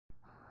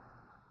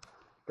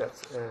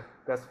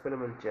that's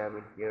filament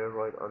jamming here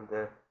right on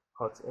the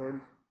hot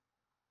end.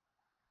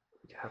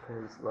 It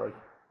happens like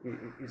it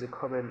is a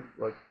common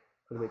like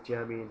filament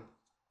jamming.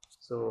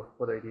 So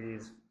what I did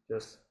is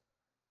just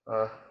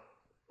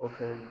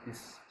open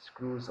these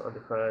screws on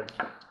the fan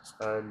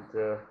and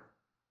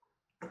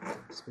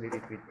split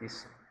it with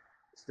this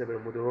stable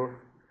motor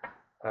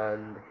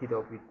and hit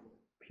up with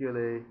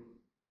PLA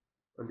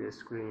on the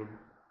screen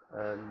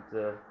and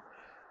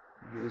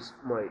use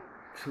my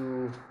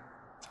tool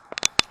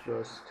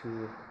just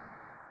to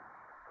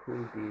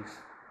pull this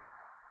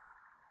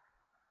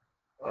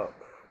up.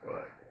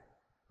 Right.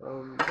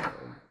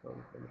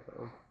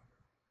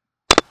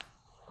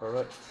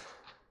 Alright.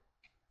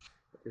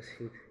 Just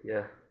hit,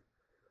 yeah.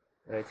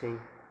 I think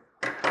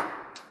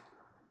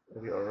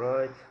it'll be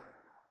alright.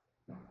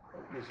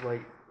 Use my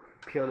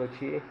piano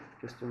key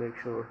just to make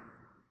sure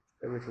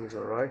everything is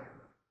alright.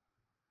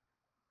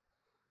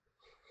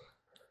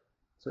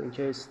 So in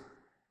case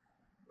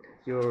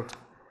your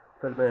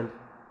filament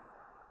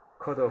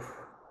cut off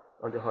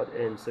on the hot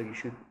end, so you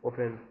should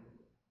open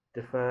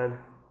the fan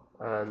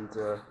and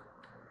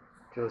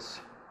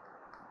just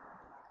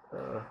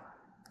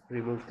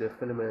remove the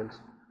filament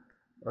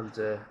on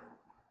the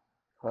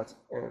hot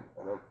end.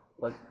 And I'm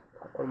like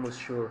almost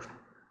sure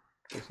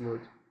there's no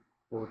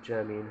more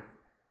jamming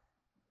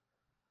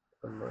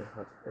on my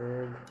hot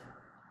end.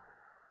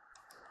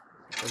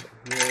 Onto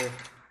here.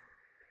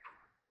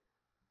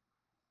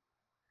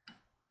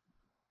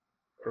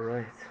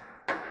 Alright,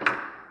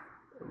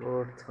 one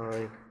more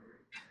time.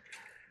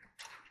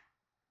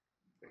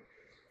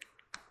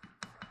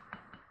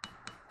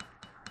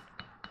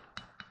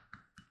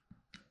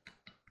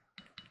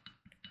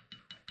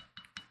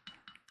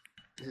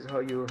 This is how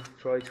you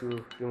try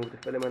to remove the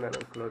filament and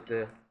unclog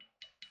the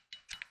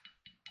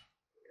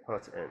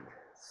hot end.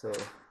 So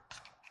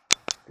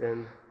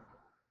then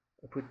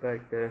I put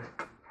back the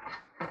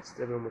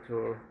stable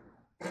motor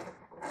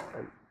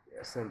and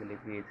assemble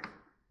it with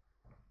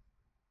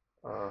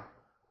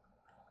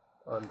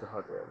on the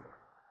hot end.